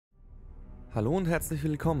Hallo und herzlich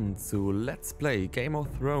willkommen zu Let's Play Game of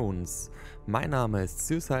Thrones. Mein Name ist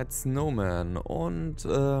Suicide Snowman und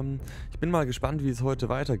ich bin mal gespannt, wie es heute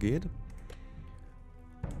weitergeht.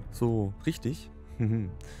 So, richtig.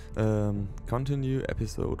 Continue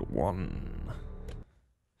Episode 1.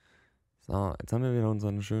 So, jetzt haben wir wieder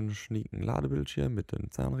unseren schönen schnieken Ladebildschirm mit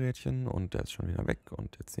den Zahnrädchen und der ist schon wieder weg.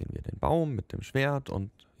 Und jetzt sehen wir den Baum mit dem Schwert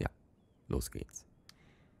und ja, los geht's.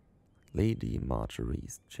 Lady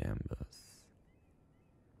Marjorie's Chambers.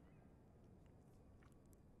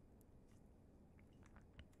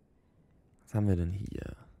 Was haben wir denn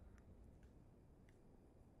hier?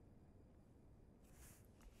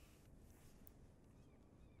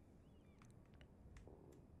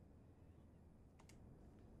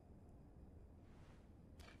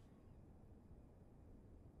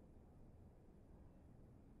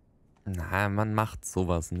 Na, man macht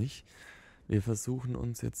sowas nicht. Wir versuchen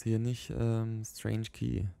uns jetzt hier nicht Strange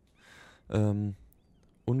Key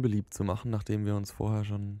unbeliebt zu machen, nachdem wir uns vorher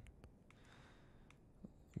schon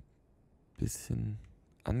ein bisschen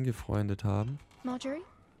angefreundet haben. Marjorie?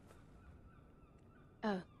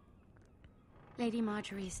 Oh. Lady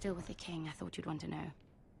Marjorie is still with the king. I thought you'd want to know.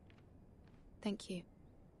 Thank you.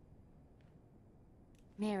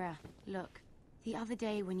 Mira, look. The other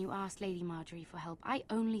day when you asked Lady Marjorie for help, I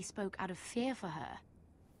only spoke out of fear for her.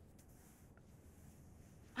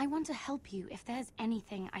 I want to help you if there's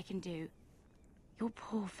anything I can do. Your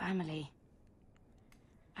poor family.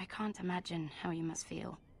 I can't imagine how you must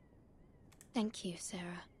feel. Thank you,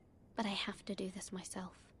 Sarah. But I have to do this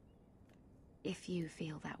myself. If you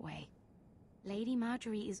feel that way. Lady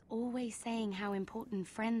Marjorie is always saying how important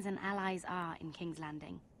friends and allies are in King's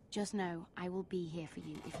Landing. Just know, I will be here for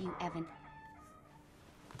you if you ever...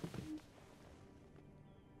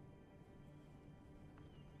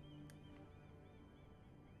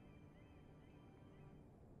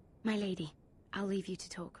 My lady, I'll leave you to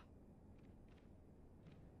talk.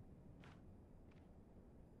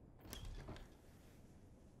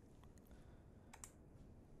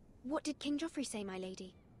 What did King Joffrey say, my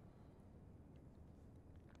lady?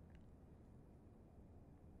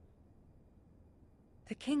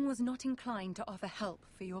 The king was not inclined to offer help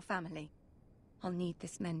for your family. I'll need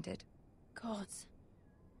this mended. Gods.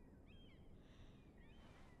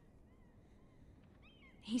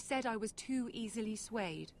 He said I was too easily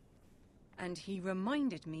swayed. And he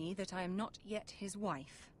reminded me that I am not yet his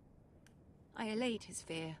wife. I allayed his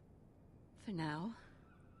fear. For now.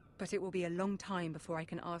 But it will be a long time before I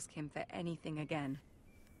can ask him for anything again.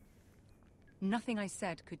 Nothing I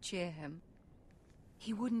said could cheer him.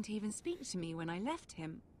 He wouldn't even speak to me when I left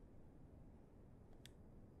him.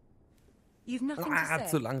 You've nothing to say.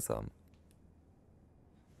 Zu langsam.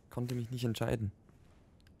 Konnte mich nicht entscheiden.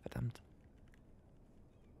 Verdammt.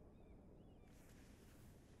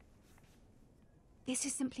 This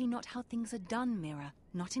is simply not how things are done, Mira.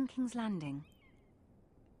 Not in King's Landing.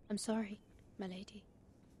 I'm sorry, my lady.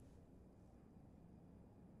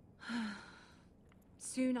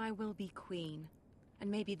 Soon I will be queen, and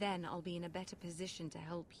maybe then I'll be in a better position to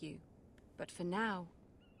help you. But for now,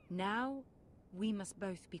 we must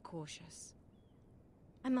both be cautious.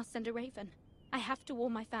 I must send a raven. I have to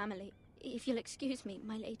warn my family. If you'll excuse me,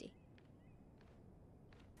 my lady.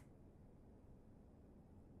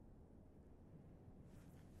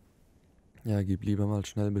 Ja, gib lieber mal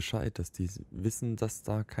schnell Bescheid, dass die wissen, dass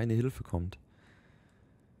da keine Hilfe kommt.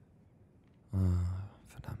 Ah,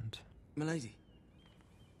 verdammt. Milady.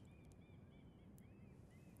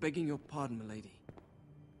 Begging your pardon, milady.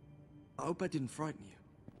 I hope I didn't frighten you.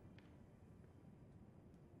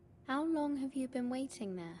 How long have you been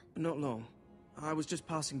waiting there? Not long. I was just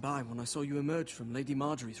passing by when I saw you emerge from Lady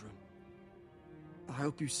Marjorie's room. I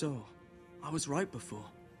hope you saw. I was right before.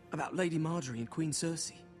 About Lady Marjorie and Queen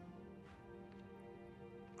Cersei.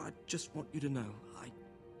 I just want you to know,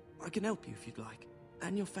 I can help you if you'd like.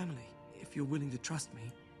 And your family, if you're willing to trust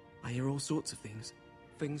me. I hear all sorts of things.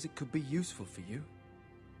 Things that could be useful for you.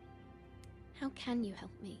 How can you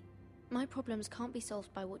help me? My problems can't be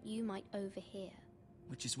solved by what you might overhear.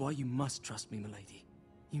 Which is why you must trust me, milady.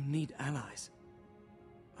 You need allies.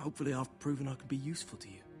 Hopefully I've proven I can be useful to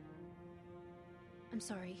you. I'm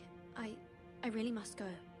sorry. I really must go.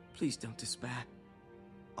 Please don't despair.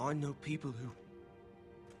 I know people who'd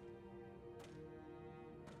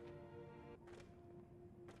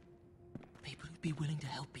be willing to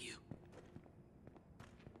help you.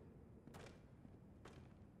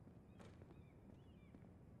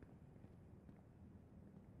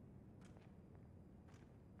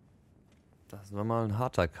 Das war mal ein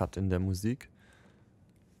harter Cut in der Musik.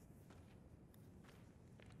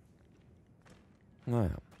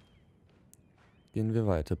 Naja. Gehen wir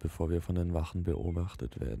weiter, bevor wir von den Wachen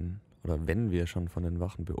beobachtet werden. Oder wenn wir schon von den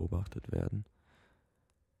Wachen beobachtet werden.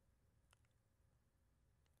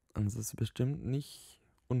 Und es ist bestimmt nicht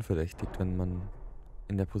unverdächtig, wenn man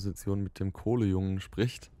in der Position mit dem Kohlejungen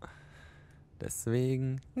spricht.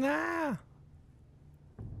 Deswegen...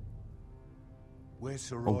 Where's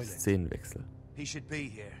Sir Oh, Royland? Szenenwechsel. He should be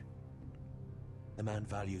here. The man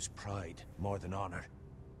values pride more than honor.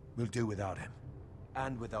 We'll do without him.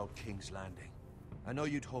 And without King's Landing. I know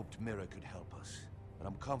you'd hoped Mira could help us, but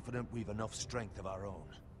I'm confident we've enough strength of our own.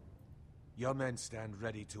 Your men stand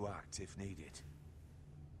ready to act if needed.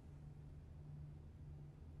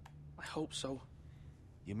 I hope so.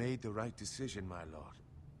 You made the right decision, my lord.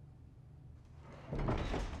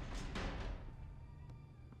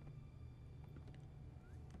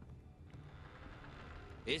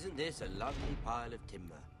 Isn't this a lovely pile of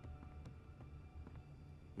timber?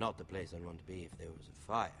 Not the place I'd want to be if there was a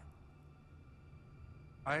fire.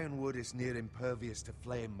 Ironwood is near impervious to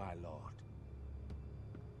flame, my lord.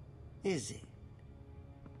 Is it?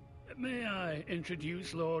 May I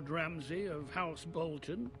introduce Lord Ramsay of House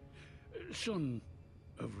Bolton, son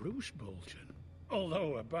of Roose Bolton?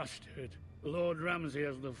 Although a bastard, Lord Ramsay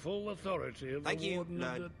has the full authority of Thank the you, Warden of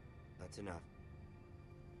Lord. the... That's enough.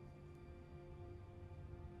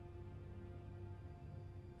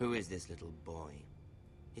 Who is this little boy?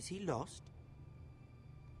 Is he lost?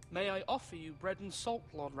 May I offer you bread and salt,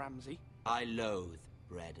 Lord Ramsay? I loathe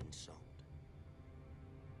bread and salt.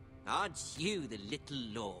 Aren't you the little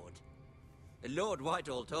lord? Lord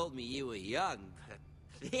Whitehall told me you were young,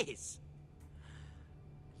 but this...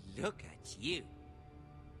 Look at you.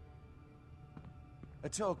 A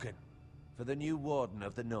token for the new Warden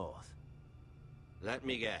of the North. Let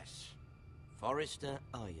me guess. Forrester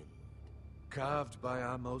Ironwood. Carved by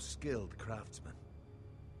our most skilled craftsmen.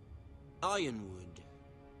 Ironwood.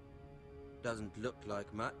 Doesn't look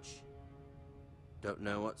like much. Don't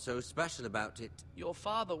know what's so special about it. Your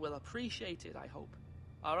father will appreciate it, I hope.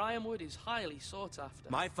 Our ironwood is highly sought after.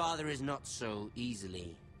 My father is not so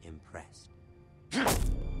easily impressed.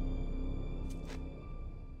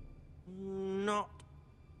 Not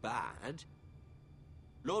bad.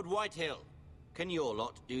 Lord Whitehill, can your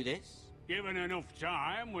lot do this? Given enough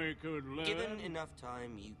time, we could learn... Given enough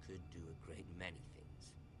time, you could do a great many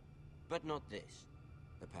things. But not this,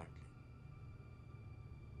 apparently.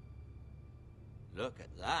 Look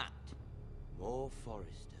at that. More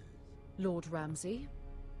foresters. Lord Ramsay?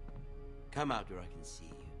 Come out where I can see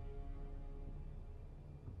you.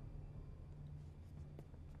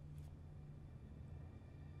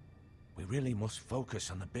 We really must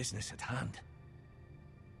focus on the business at hand.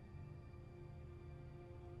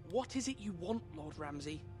 What is it you want, Lord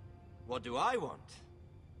Ramsay? What do I want?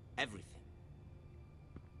 Everything.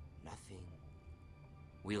 Nothing.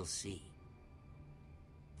 We'll see.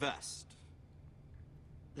 First,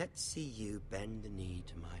 let's see you bend the knee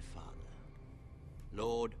to my father,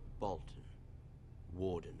 Lord Bolton,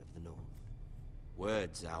 Warden of the North.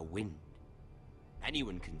 Words are wind.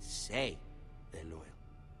 Anyone can say they're loyal.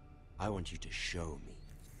 I want you to show me.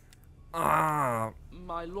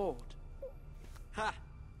 My lord. Ha!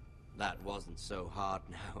 That wasn't so hard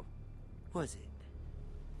now, was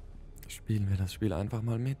it? Spielen wir das Spiel einfach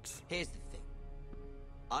mal mit. Here's the thing.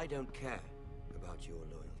 I don't care about your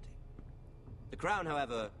loyalty. The Crown,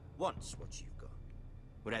 however, wants what you've got.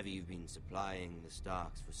 Whatever you've been supplying the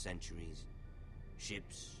Starks for centuries.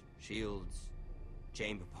 Ships, shields,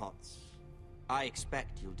 chamber pots. I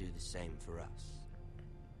expect you'll do the same for us.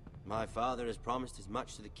 My father has promised as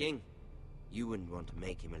much to the king. You wouldn't want to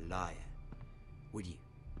make him a liar, would you?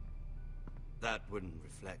 That wouldn't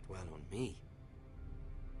reflect well on me.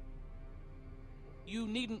 You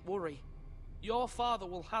needn't worry. Your father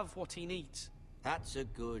will have what he needs. That's a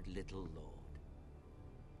good little lord.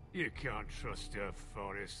 You can't trust her,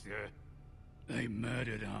 Forrester. They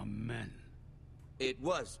murdered our men. It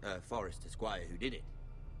was a Forrester squire who did it.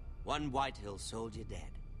 One Whitehill soldier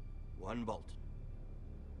dead. One Bolton.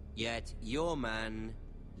 Yet your man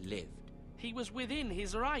lived. He was within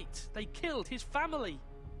his right. They killed his family.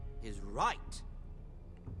 His right?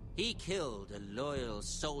 He killed a loyal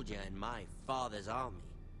soldier in my father's army.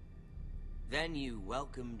 Then you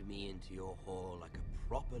welcomed me into your hall like a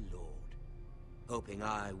proper lord, hoping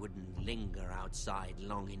I wouldn't linger outside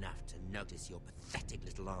long enough to notice your pathetic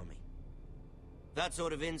little army. That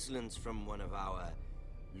sort of insolence from one of our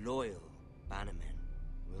loyal bannermen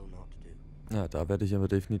will not do. Ja, da werde ich aber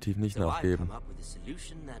definitiv nicht So I've nachgeben. come up with a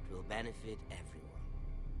solution that will benefit everyone.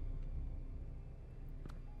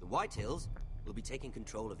 The Whitehills will be taking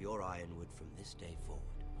control of your ironwood from this day forward.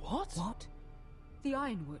 What? What? The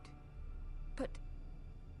Ironwood? But...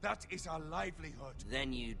 That is our livelihood.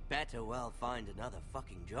 Then you'd better well find another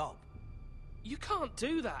fucking job. You can't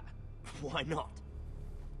do that. Why not?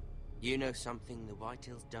 You know something the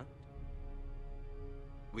Whitehills don't?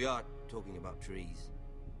 We are talking about trees.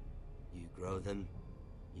 You grow them,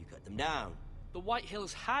 you cut them down. The White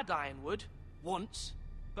Hills had ironwood, once,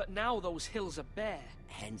 but now those hills are bare.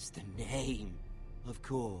 Hence the name, of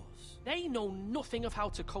course. They know nothing of how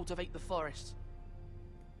to cultivate the forest.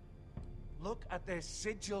 Look at their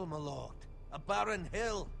sigil, my lord. A barren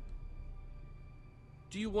hill.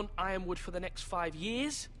 Do you want ironwood for the next 5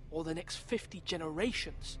 years, or the next 50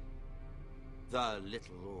 generations? The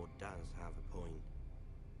little lord does have a point.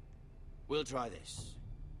 We'll try this.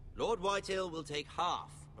 Lord Whitehill will take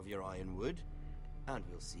half of your ironwood, and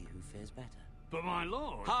we'll see who fares better. But my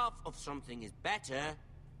lord... Half of something is better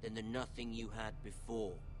than the nothing you had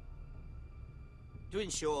before. To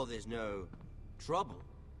ensure there's no trouble,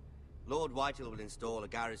 Lord Whitehill will install a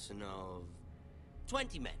garrison of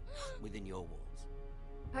 20 men within your walls.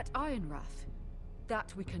 At Ironrath,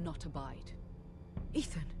 that we cannot abide.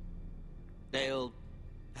 Ethan. They'll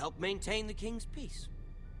help maintain the king's peace.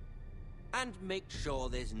 And make sure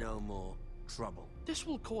there's no more trouble. This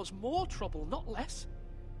will cause more trouble, not less.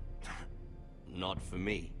 Not for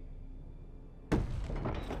me.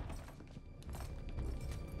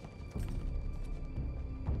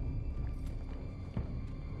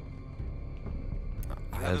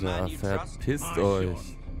 Alter, verpisst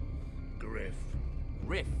euch.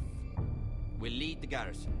 Griff will lead the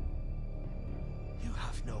garrison. You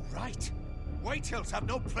have no right. Whitehills have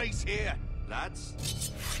no place here.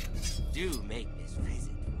 Lads, do make this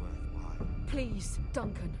visit worthwhile. Please,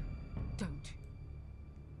 Duncan, don't.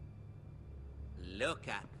 Look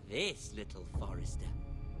at this, little Forester.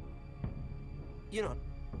 You're not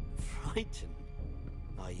frightened,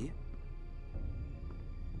 are you?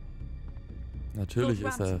 Natürlich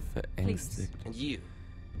ist er verängstigt. And you?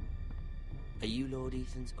 Are you Lord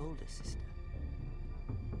Ethan's older sister?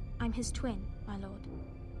 I'm his twin, my lord.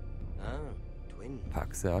 Oh, twin.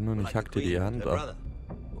 Pack sie an und ich hack dir die Hand ab.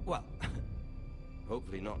 Well,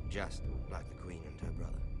 hopefully not just like the Queen and her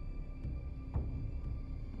brother.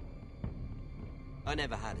 I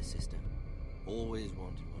never had a sister. Always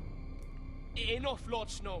wanted one. Enough, Lord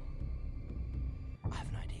Snow. I have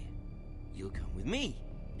an idea. You'll come with me.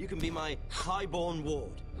 You can be my highborn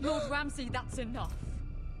ward. Lord Ramsay, that's enough.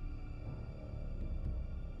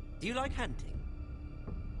 Do you like hunting?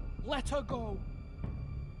 Let her go.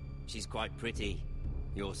 She's quite pretty,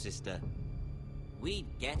 your sister. We'd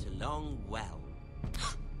get along well.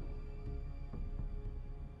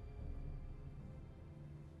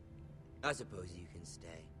 I suppose you can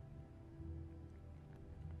stay.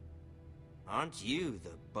 Aren't you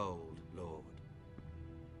the bold lord?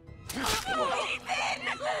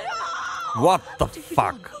 What the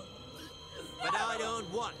fuck? But I don't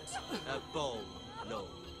want a bold lord.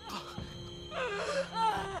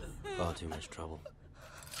 Far too much trouble.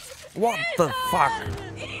 What the fuck?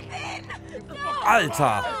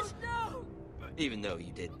 Alter! Even though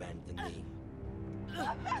you did bend the knee.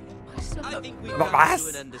 I think we Was?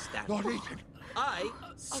 would understand. I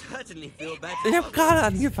certainly feel better. Ich habe gerade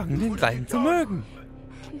angefangen, den Kleinen zu mögen.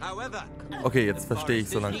 However, Okay, jetzt verstehe ich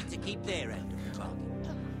so lang. need to keep their end of the bargain.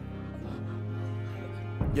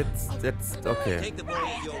 Jetzt, okay. Take the boy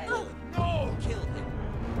at your word. Kill him.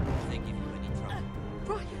 If they give you any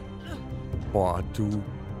trouble. Boah, du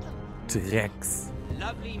Drecks.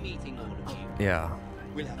 Lovely meeting all of you. Ja.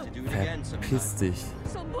 We'll have to do it again Verpiss sometime. dich.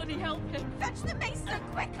 Somebody help him. Fetch the maester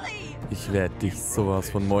quickly! Ich werde dich sowas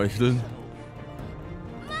von meucheln.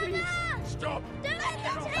 Stop! Don't let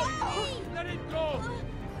him take me! Let it go!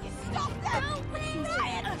 Stop them!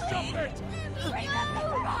 Ryan, Stop it! remember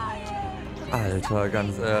Ryan! Alter,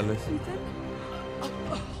 ganz ehrlich.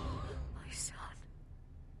 My son.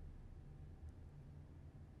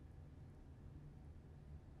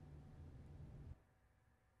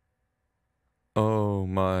 Oh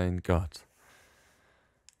mein Gott.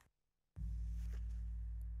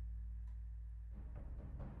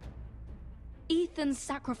 Ethan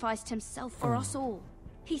sacrificed himself for us all.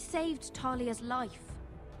 He saved Talia's life.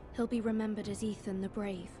 He'll be remembered as Ethan the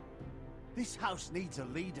Brave. This house needs a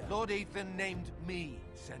leader. Lord Ethan named me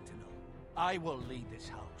Sentinel. I will lead this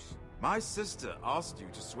house. My sister asked you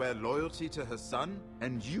to swear loyalty to her son,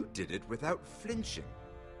 and you did it without flinching.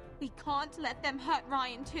 We can't let them hurt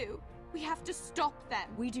Ryan too. We have to stop them.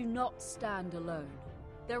 We do not stand alone.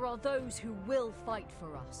 There are those who will fight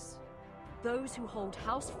for us. Those who hold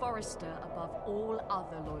House Forrester above all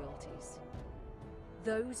other loyalties.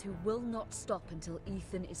 Those who will not stop until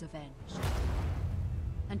Ethan is avenged.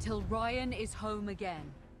 Until Ryan is home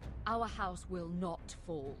again. our house will not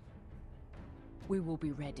fall. We will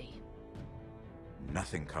be ready.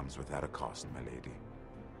 Nothing comes without a cost, my lady.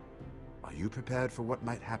 Are you prepared for what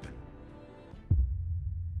might happen?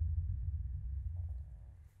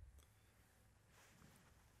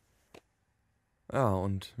 Ja,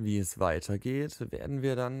 und wie es weitergeht, werden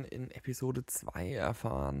wir dann in Episode 2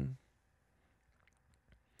 erfahren.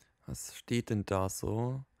 Was steht denn da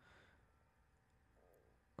so?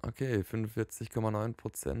 Okay,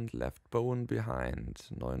 45,9% left bone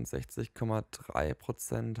behind.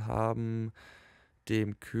 69,3% haben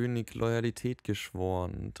dem König Loyalität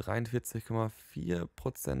geschworen.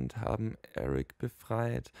 43,4% haben Eric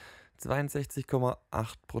befreit.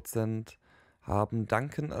 62,8% haben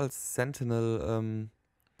Duncan als Sentinel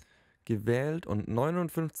gewählt und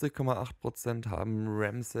 59,8% haben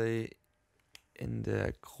Ramsay in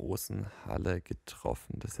der großen Halle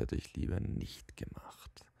getroffen. Das hätte ich lieber nicht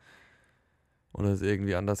gemacht. Oder es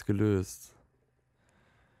irgendwie anders gelöst.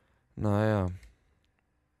 Naja.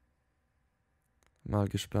 Mal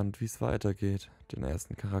gespannt, wie es weitergeht. Den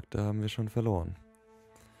ersten Charakter haben wir schon verloren.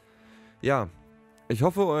 Ja, ich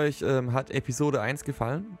hoffe, euch hat Episode 1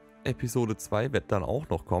 gefallen. Episode 2 wird dann auch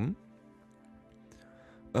noch kommen.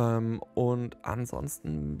 Und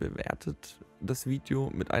ansonsten bewertet das Video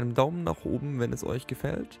mit einem Daumen nach oben, wenn es euch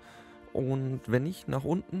gefällt. Und wenn nicht, nach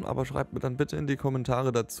unten. Aber schreibt mir dann bitte in die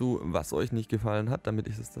Kommentare dazu, was euch nicht gefallen hat, damit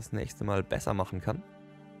ich es das nächste Mal besser machen kann.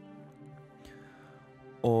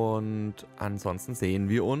 Und ansonsten sehen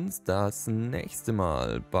wir uns das nächste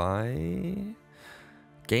Mal bei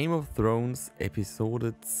Game of Thrones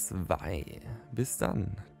Episode 2. Bis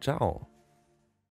dann. Ciao.